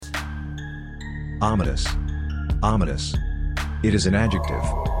Ominous. Ominous. It is an adjective.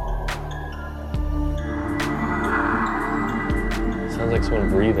 Sounds like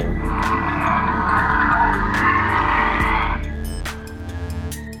someone breathing.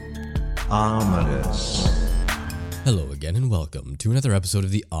 Ominous. Hello again and welcome to another episode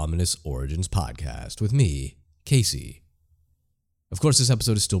of the Ominous Origins podcast with me, Casey. Of course, this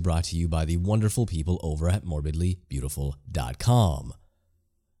episode is still brought to you by the wonderful people over at morbidlybeautiful.com.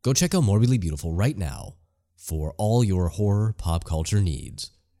 Go check out Morbidly Beautiful right now for all your horror pop culture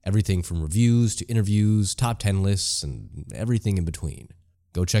needs. Everything from reviews to interviews, top 10 lists, and everything in between.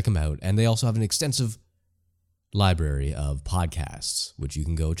 Go check them out. And they also have an extensive library of podcasts, which you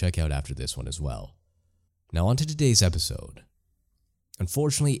can go check out after this one as well. Now on to today's episode.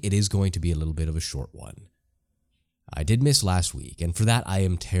 Unfortunately, it is going to be a little bit of a short one. I did miss last week, and for that I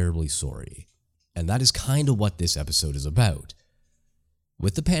am terribly sorry. And that is kind of what this episode is about.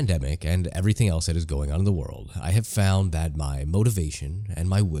 With the pandemic and everything else that is going on in the world, I have found that my motivation and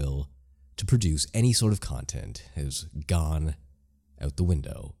my will to produce any sort of content has gone out the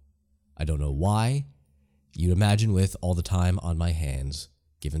window. I don't know why. You'd imagine with all the time on my hands,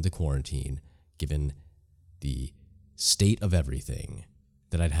 given the quarantine, given the state of everything,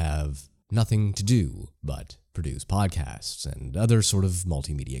 that I'd have nothing to do but produce podcasts and other sort of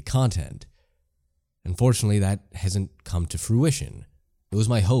multimedia content. Unfortunately, that hasn't come to fruition. It was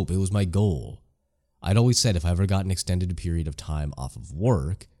my hope, it was my goal. I'd always said if I ever got an extended period of time off of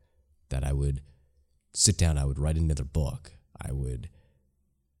work, that I would sit down, I would write another book, I would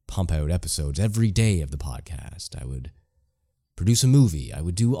pump out episodes every day of the podcast, I would produce a movie, I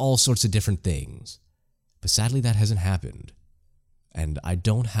would do all sorts of different things. But sadly, that hasn't happened. And I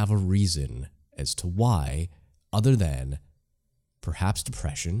don't have a reason as to why, other than perhaps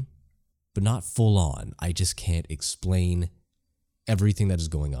depression, but not full on. I just can't explain everything that is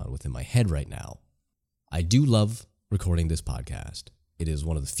going on within my head right now. I do love recording this podcast. It is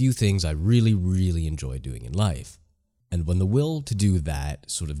one of the few things I really, really enjoy doing in life. And when the will to do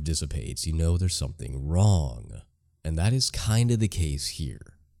that sort of dissipates, you know there's something wrong. And that is kind of the case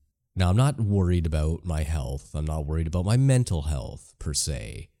here. Now, I'm not worried about my health. I'm not worried about my mental health, per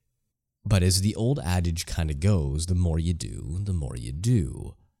se. But as the old adage kind of goes, the more you do, the more you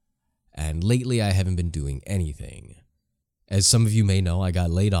do. And lately, I haven't been doing anything. As some of you may know, I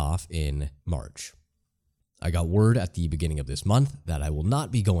got laid off in March. I got word at the beginning of this month that I will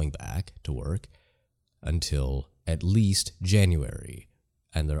not be going back to work until at least January.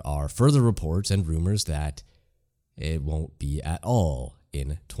 And there are further reports and rumors that it won't be at all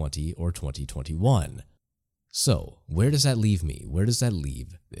in 20 or 2021. So, where does that leave me? Where does that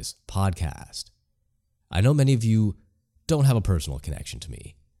leave this podcast? I know many of you don't have a personal connection to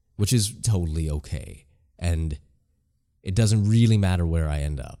me, which is totally okay. And it doesn't really matter where I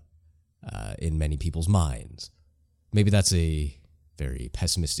end up in many people's minds. Maybe that's a very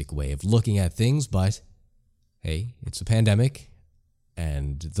pessimistic way of looking at things, but hey, it's a pandemic,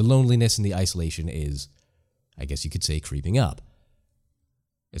 and the loneliness and the isolation is, I guess you could say, creeping up.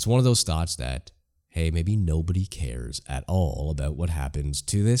 It's one of those thoughts that, hey, maybe nobody cares at all about what happens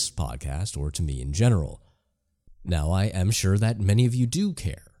to this podcast or to me in general. Now, I am sure that many of you do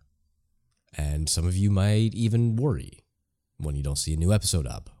care, and some of you might even worry when you don't see a new episode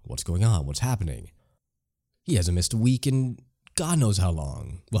up. What's going on? What's happening? He hasn't missed a week in God knows how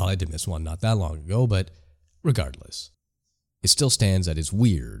long. Well, I did miss one not that long ago, but regardless, it still stands that it's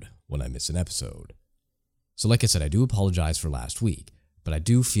weird when I miss an episode. So like I said, I do apologize for last week, but I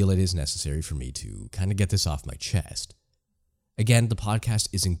do feel it is necessary for me to kind of get this off my chest. Again, the podcast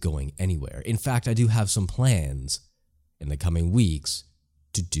isn't going anywhere. In fact, I do have some plans in the coming weeks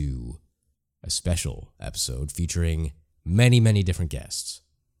to do a special episode featuring many, many different guests.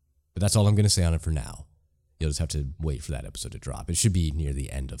 But that's all I'm going to say on it for now. You'll just have to wait for that episode to drop. It should be near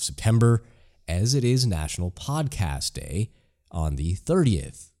the end of September, as it is National Podcast Day on the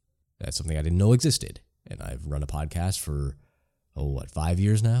 30th. That's something I didn't know existed. And I've run a podcast for 5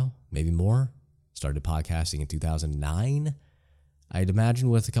 years now? Maybe more? Started podcasting in 2009, I'd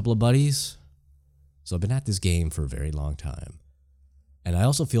imagine, with a couple of buddies. So I've been at this game for a very long time. And I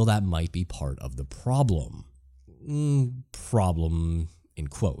also feel that might be part of the problem. Problem in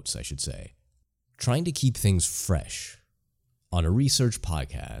quotes, I should say. Trying to keep things fresh on a research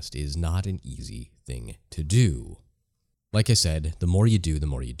podcast is not an easy thing to do. Like I said, the more you do, the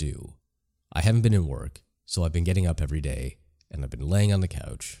more you do. I haven't been in work, so I've been getting up every day, and I've been laying on the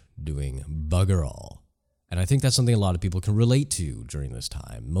couch doing bugger all. And I think that's something a lot of people can relate to during this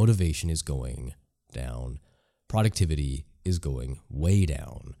time. Motivation is going down. Productivity is going way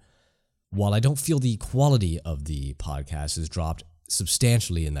down. While I don't feel the quality of the podcast has dropped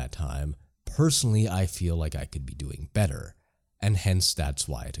substantially in that time, personally, I feel like I could be doing better, and hence that's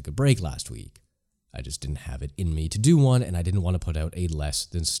why I took a break last week. I just didn't have it in me to do one, and I didn't want to put out a less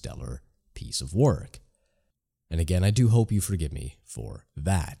than stellar piece of work. And again, I do hope you forgive me for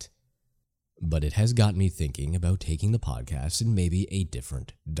that. But it has got me thinking about taking the podcast in maybe a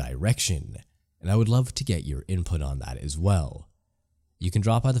different direction, and I would love to get your input on that as well. You can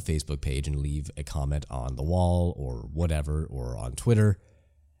drop by the Facebook page and leave a comment on the wall or whatever, or on Twitter,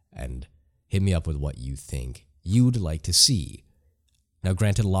 and hit me up with what you think you'd like to see. Now,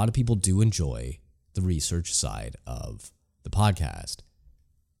 granted, a lot of people do enjoy the research side of the podcast.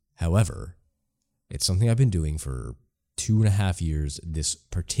 However, it's something I've been doing for 2.5 years, this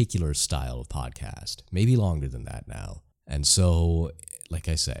particular style of podcast, maybe longer than that now. And so, like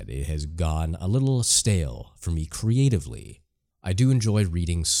I said, it has gone a little stale for me creatively. I do enjoy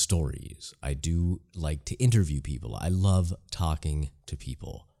reading stories. I do like to interview people. I love talking to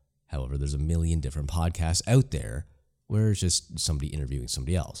people. However, there's a million different podcasts out there where it's just somebody interviewing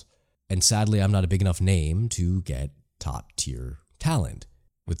somebody else. And sadly, I'm not a big enough name to get top-tier talent,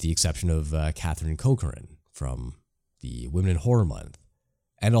 with the exception of Catherine Corcoran from the Women in Horror Month,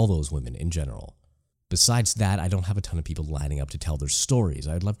 and all those women in general. Besides that, I don't have a ton of people lining up to tell their stories.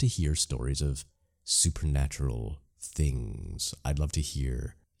 I'd love to hear stories of supernatural things. I'd love to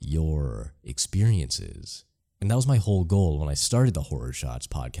hear your experiences. And that was my whole goal when I started the Horror Shots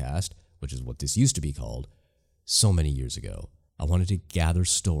podcast, which is what this used to be called, so many years ago. I wanted to gather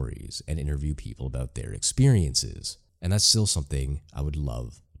stories and interview people about their experiences. And that's still something I would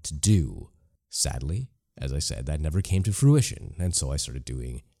love to do. Sadly, as I said, that never came to fruition. And so I started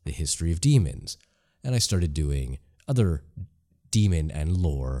doing the history of demons. And I started doing other demon and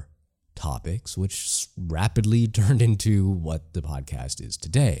lore topics, which rapidly turned into what the podcast is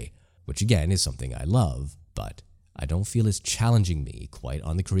today, which again is something I love, but I don't feel it's challenging me quite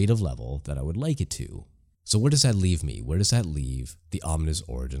on the creative level that I would like it to. So where does that leave me? Where does that leave the Ominous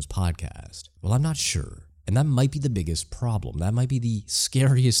Origins podcast? Well, I'm not sure. And that might be the biggest problem. That might be the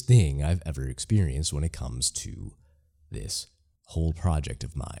scariest thing I've ever experienced when it comes to this whole project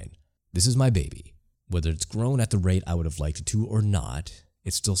of mine. This is my baby. Whether it's grown at the rate I would have liked it to or not,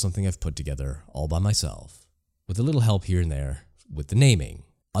 it's still something I've put together all by myself, with a little help here and there with the naming.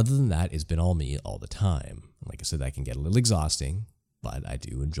 Other than that, it's been all me all the time. Like I said, that can get a little exhausting, but I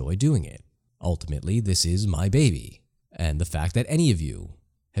do enjoy doing it. Ultimately, this is my baby, and the fact that any of you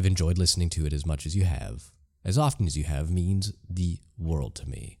have enjoyed listening to it as much as you have, as often as you have, means the world to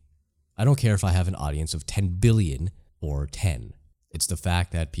me. I don't care if I have an audience of 10 billion or 10. It's the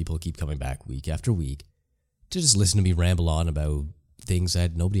fact that people keep coming back week after week to just listen to me ramble on about things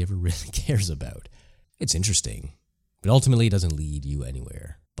that nobody ever really cares about. It's interesting, but ultimately it doesn't lead you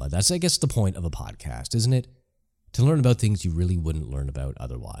anywhere. But that's, I guess, the point of a podcast, isn't it? To learn about things you really wouldn't learn about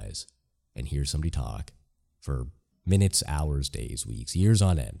otherwise, and hear somebody talk for minutes, hours, days, weeks, years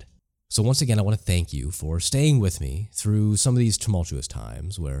on end. So once again, I want to thank you for staying with me through some of these tumultuous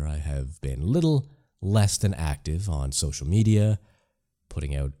times where I have been a little less than active on social media,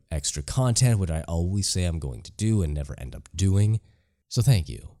 putting out extra content, which I always say I'm going to do and never end up doing. So thank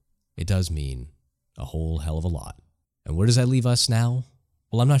you. It does mean a whole hell of a lot. And where does that leave us now?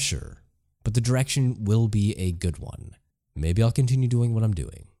 Well, I'm not sure, but the direction will be a good one. Maybe I'll continue doing what I'm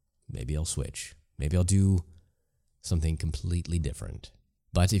doing. Maybe I'll switch. Maybe I'll do something completely different.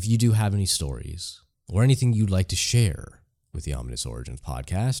 But if you do have any stories or anything you'd like to share with the Ominous Origins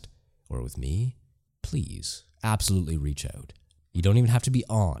podcast or with me, please absolutely reach out. You don't even have to be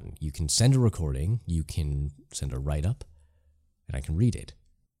on. You can send a recording, you can send a write-up, and I can read it,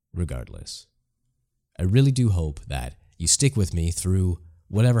 regardless. I really do hope that you stick with me through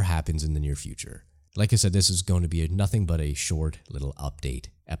whatever happens in the near future. Like I said, this is going to be nothing but a short little update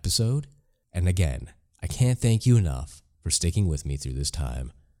episode. And again, I can't thank you enough for sticking with me through this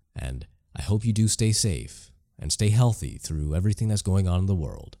time. And I hope you do stay safe and stay healthy through everything that's going on in the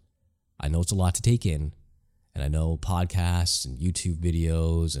world. I know it's a lot to take in. And I know podcasts and YouTube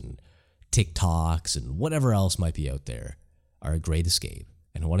videos and TikToks and whatever else might be out there are a great escape.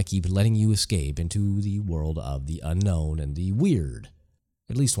 And I want to keep letting you escape into the world of the unknown and the weird,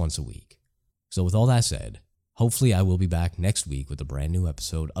 at least once a week. So with all that said, hopefully I will be back next week with a brand new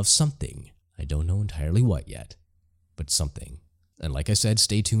episode of something. I don't know entirely what yet, but something. And like I said,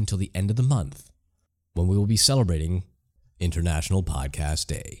 stay tuned till the end of the month when we will be celebrating International Podcast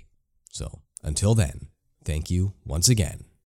Day. So until then, thank you once again.